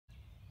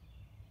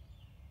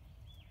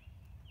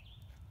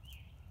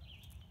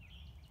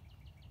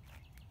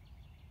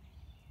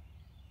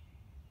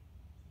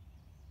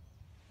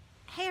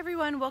Hey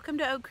everyone, welcome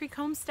to Oak Creek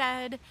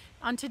Homestead.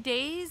 On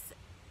today's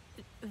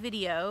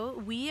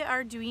video, we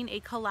are doing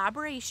a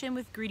collaboration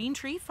with Greeting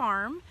Tree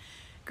Farm.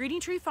 Greeting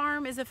Tree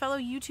Farm is a fellow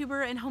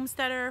YouTuber and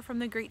homesteader from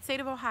the great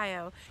state of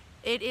Ohio.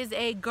 It is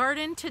a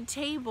garden to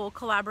table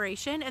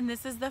collaboration, and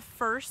this is the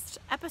first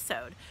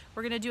episode.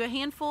 We're gonna do a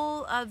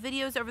handful of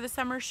videos over the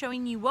summer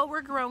showing you what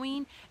we're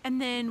growing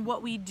and then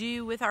what we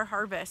do with our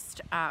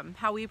harvest,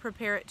 how we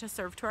prepare it to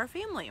serve to our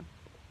family.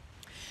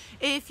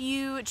 If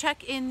you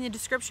check in the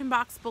description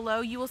box below,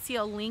 you will see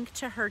a link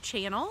to her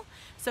channel.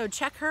 So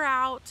check her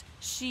out.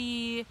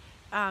 She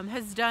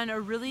has done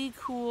a really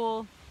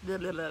cool...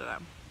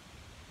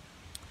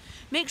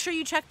 Make sure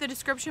you check the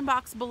description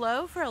box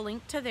below for a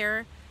link to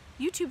their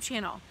YouTube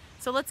channel.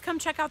 So let's come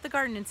check out the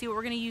garden and see what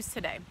we're going to use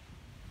today.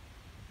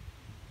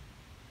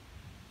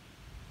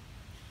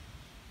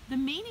 The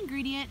main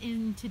ingredient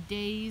in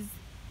today's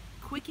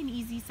quick and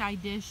easy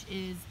side dish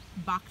is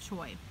bok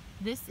choy.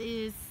 This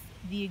is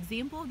the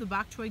example of the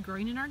bok choy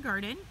growing in our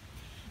garden.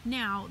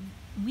 Now,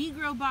 we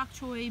grow bok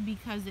choy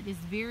because it is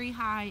very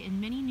high in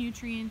many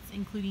nutrients,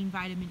 including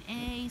vitamin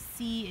A,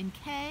 C, and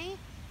K.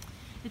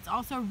 It's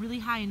also really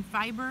high in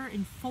fiber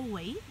and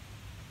folate.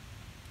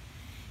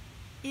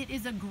 It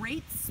is a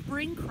great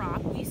spring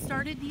crop. We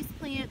started these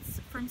plants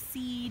from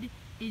seed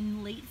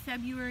in late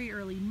February,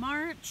 early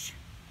March,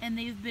 and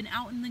they've been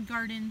out in the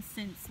garden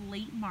since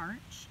late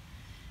March.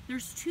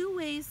 There's two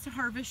ways to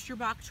harvest your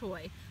bok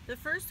choy. The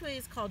first way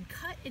is called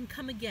cut and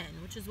come again,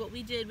 which is what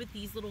we did with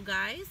these little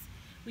guys.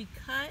 We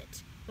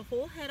cut the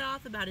whole head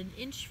off about 1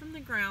 inch from the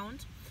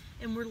ground,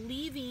 and we're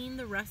leaving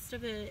the rest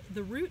of it,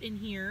 the root in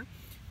here,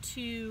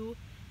 to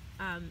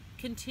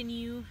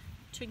continue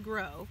to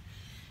grow.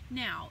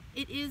 Now,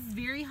 it is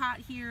very hot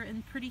here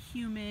and pretty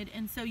humid,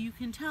 and so you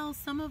can tell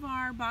some of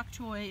our bok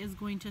choy is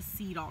going to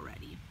seed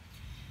already.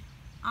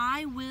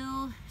 I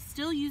will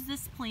still use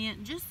this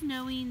plant, just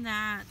knowing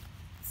that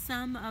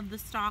some of the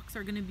stalks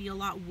are going to be a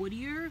lot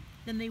woodier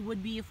than they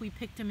would be if we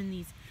picked them in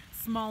these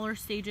smaller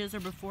stages or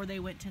before they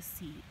went to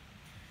seed.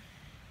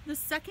 The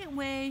second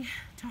way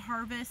to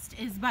harvest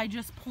is by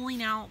just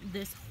pulling out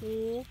this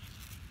whole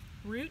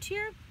root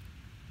here.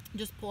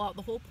 Just pull out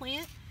the whole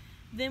plant.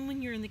 Then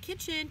when you're in the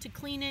kitchen to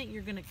clean it,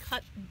 you're going to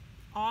cut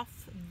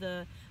off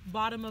the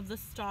bottom of the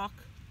stalk,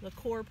 the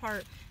core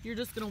part. You're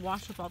just going to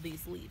wash up all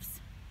these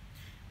leaves.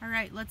 All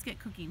right, let's get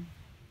cooking.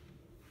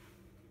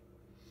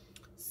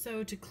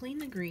 So to clean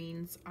the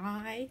greens,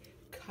 I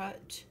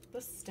cut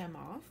the stem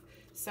off,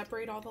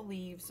 separate all the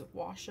leaves,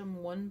 wash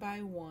them one by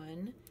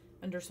one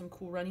under some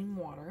cool running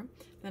water.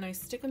 Then I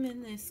stick them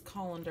in this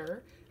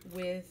colander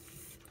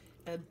with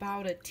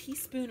about a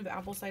teaspoon of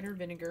apple cider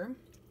vinegar.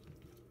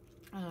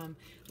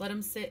 Let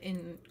them sit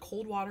in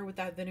cold water with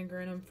that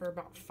vinegar in them for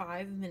about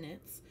 5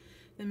 minutes.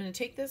 Then I'm going to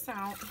take this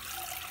out,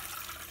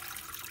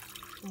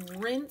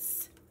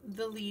 rinse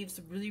the leaves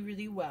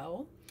really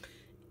well,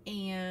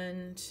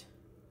 and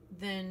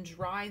then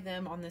dry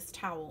them on this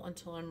towel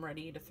until I'm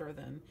ready to throw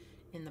them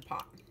in the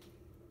pot.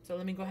 So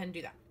let me go ahead and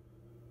do that.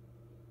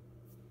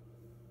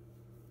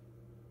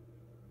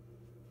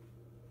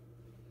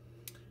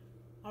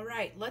 All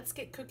right, let's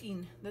get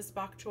cooking this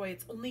bok choy.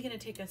 It's only going to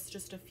take us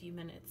just a few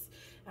minutes.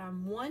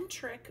 One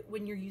trick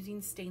when you're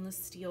using stainless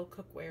steel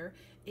cookware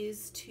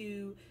is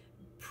to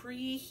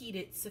preheat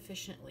it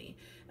sufficiently.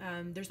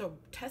 There's a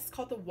test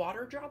called the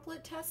water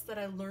droplet test that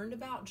I learned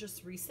about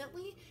just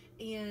recently,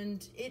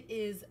 and it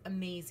is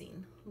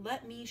amazing.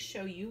 Let me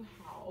show you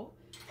how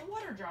the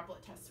water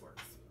droplet test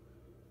works.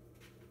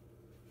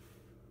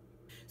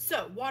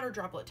 So, water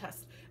droplet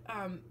test.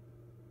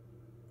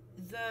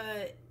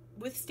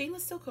 With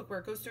stainless steel cookware,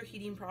 it goes through a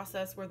heating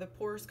process where the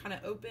pores kind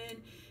of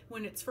open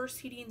when it's first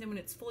heating, then when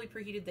it's fully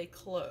preheated, they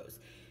close.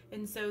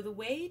 And so the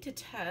way to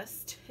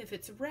test if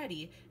it's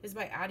ready is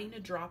by adding a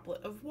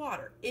droplet of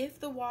water. If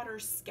the water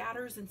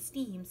scatters and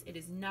steams, it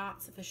is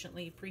not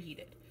sufficiently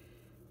preheated.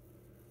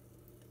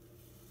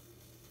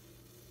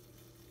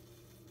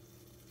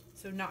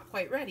 So not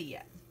quite ready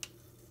yet.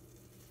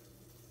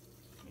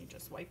 Let me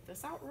just wipe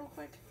this out real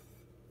quick.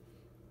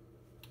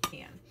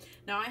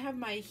 Now I have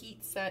my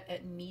heat set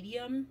at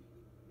medium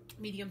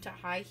to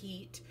high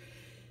heat.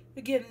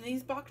 Again,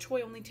 these bok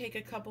choy only take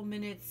a couple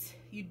minutes.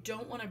 You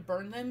don't want to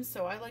burn them,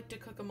 so I like to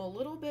cook them a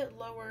little bit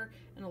lower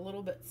and a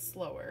little bit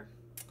slower.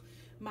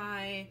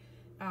 My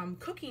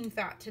cooking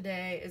fat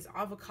today is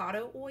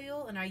avocado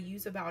oil, and I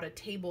use about a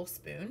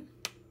tablespoon.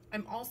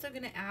 I'm also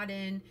going to add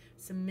in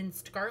some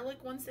minced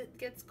garlic once it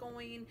gets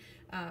going,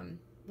 a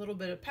little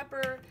bit of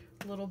pepper,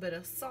 a little bit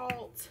of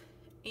salt,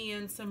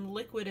 and some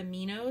liquid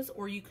aminos,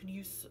 or you could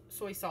use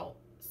soy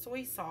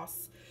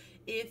sauce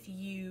if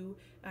you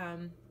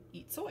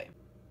eat soy.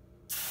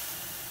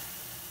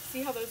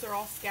 See how those are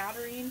all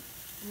scattering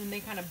and then they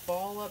kind of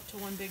ball up to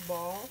one big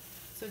ball?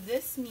 So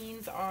this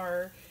means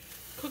our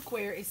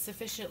cookware is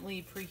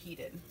sufficiently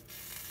preheated.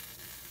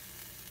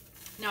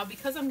 Now,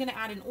 because I'm going to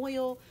add an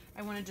oil,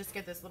 I want to just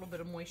get this little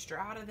bit of moisture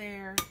out of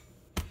there.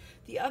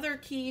 The other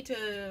key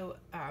to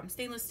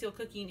stainless steel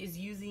cooking is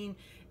using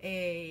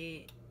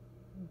a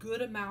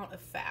good amount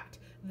of fat.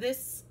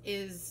 This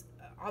is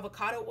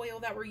avocado oil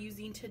that we're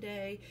using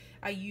today.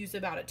 I use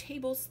about a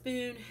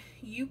tablespoon.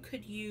 You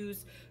could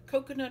use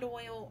coconut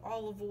oil,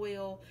 olive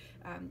oil.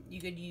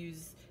 You could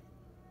use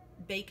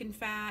bacon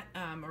fat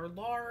or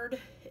lard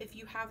if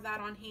you have that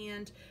on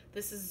hand.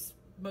 This is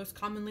most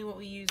commonly what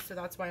we use, so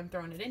that's why I'm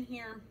throwing it in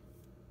here.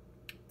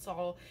 It's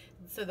all,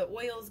 so the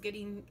oil is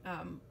getting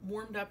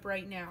warmed up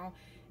right now,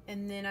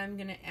 and then I'm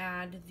gonna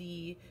add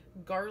the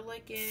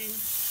garlic in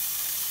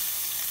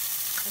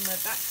and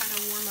let that kind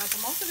of warm up.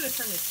 I'm also gonna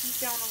turn the heat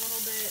down a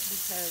little bit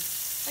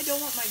because I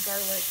don't want my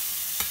garlic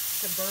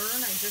to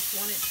burn. I just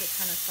want it to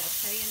kind of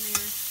saute in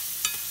there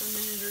for a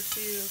minute or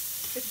two.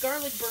 If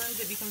garlic burns,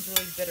 it becomes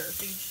really bitter.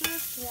 So you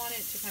just want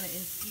it to kind of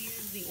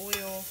infuse the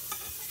oil.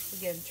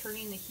 Again,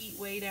 turning the heat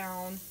way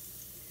down.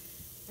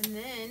 And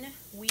then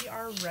we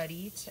are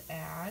ready to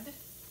add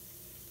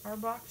our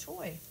bok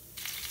choy.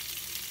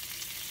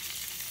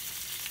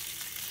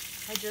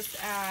 I just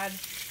add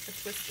a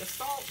twist of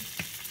salt,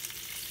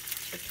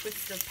 a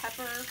twist of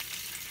pepper,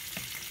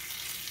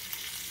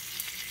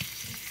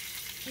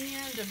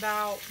 and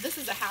about, this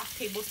is a half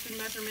tablespoon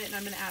measurement, and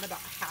I'm going to add about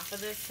half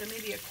of this, so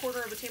maybe a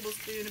quarter of a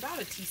tablespoon, about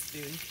a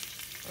teaspoon,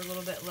 or a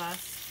little bit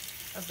less,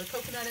 of the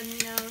coconut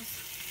aminos.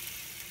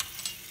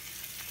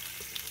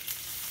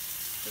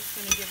 Just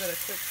going to give it a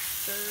quick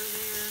stir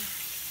there.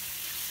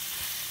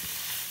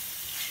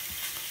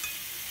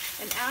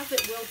 And as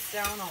it wilts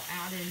down, I'll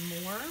add in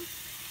more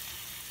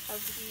of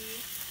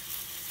the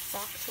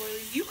bok choy.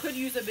 You could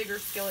use a bigger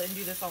skillet and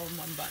do this all in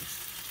one bunch.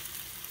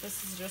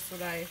 This is just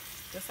what I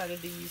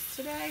decided to use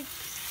today.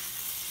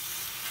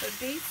 But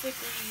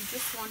basically, you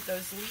just want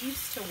those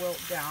leaves to wilt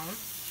down.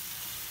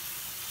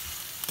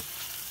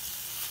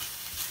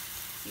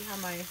 See how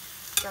my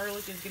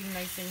garlic is getting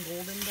nice and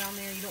golden down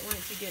there? You don't want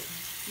it to get,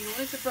 you don't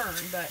want it to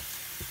burn, but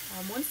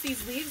once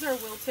these leaves are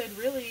wilted,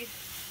 really,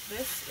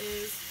 this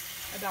is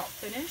about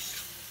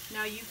finished.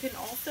 Now you can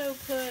also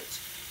put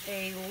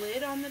a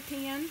lid on the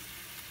pan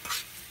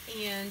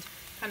and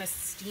kind of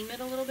steam it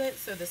a little bit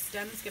so the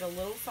stems get a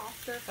little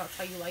softer, if that's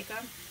how you like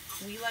them.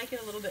 We like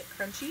it a little bit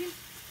crunchy.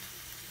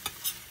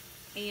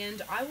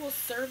 And I will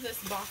serve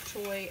this bok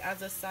choy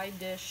as a side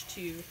dish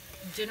to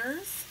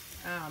dinners,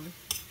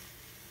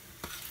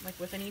 like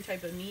with any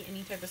type of meat,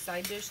 any type of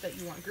side dish that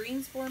you want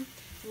greens for.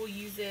 We'll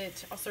use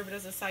it, I'll serve it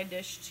as a side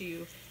dish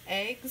to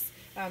eggs.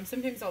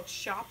 Sometimes I'll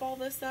chop all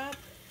this up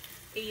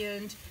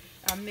and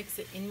mix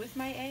it in with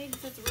my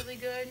eggs. It's really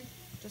good.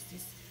 Just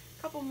these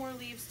couple more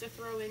leaves to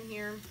throw in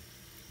here.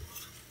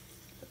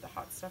 Put the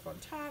hot stuff on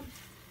top.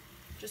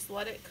 Just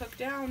let it cook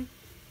down.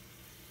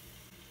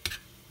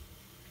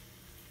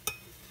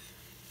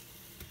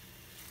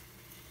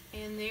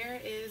 And there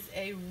is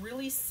a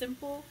really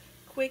simple,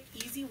 quick,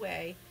 easy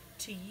way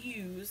to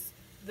use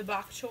the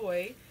bok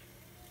choy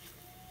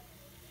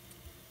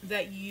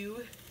that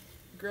you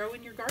grow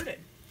in your garden.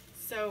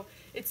 So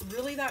it's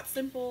really that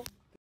simple.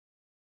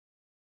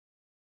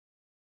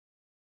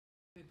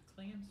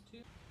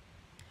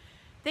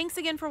 Thanks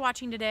again for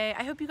watching today.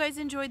 I hope you guys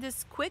enjoyed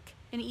this quick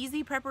and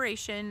easy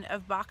preparation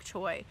of bok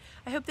choy.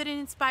 I hope that it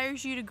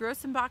inspires you to grow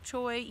some bok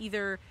choy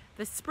either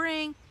this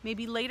spring,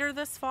 maybe later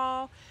this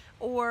fall,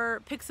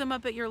 or pick some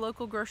up at your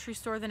local grocery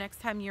store the next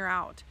time you're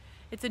out.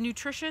 It's a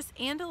nutritious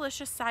and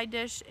delicious side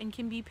dish and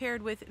can be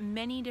paired with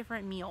many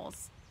different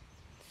meals.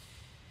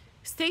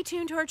 Stay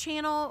tuned to our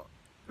channel.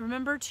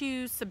 Remember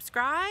to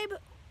subscribe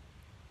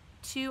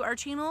to our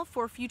channel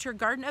for future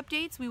garden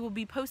updates. We will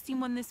be posting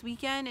one this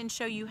weekend and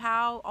show you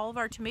how all of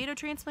our tomato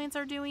transplants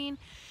are doing,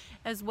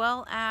 as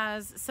well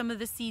as some of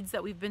the seeds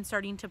that we've been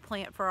starting to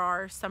plant for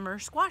our summer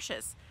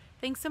squashes.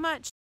 Thanks so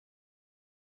much.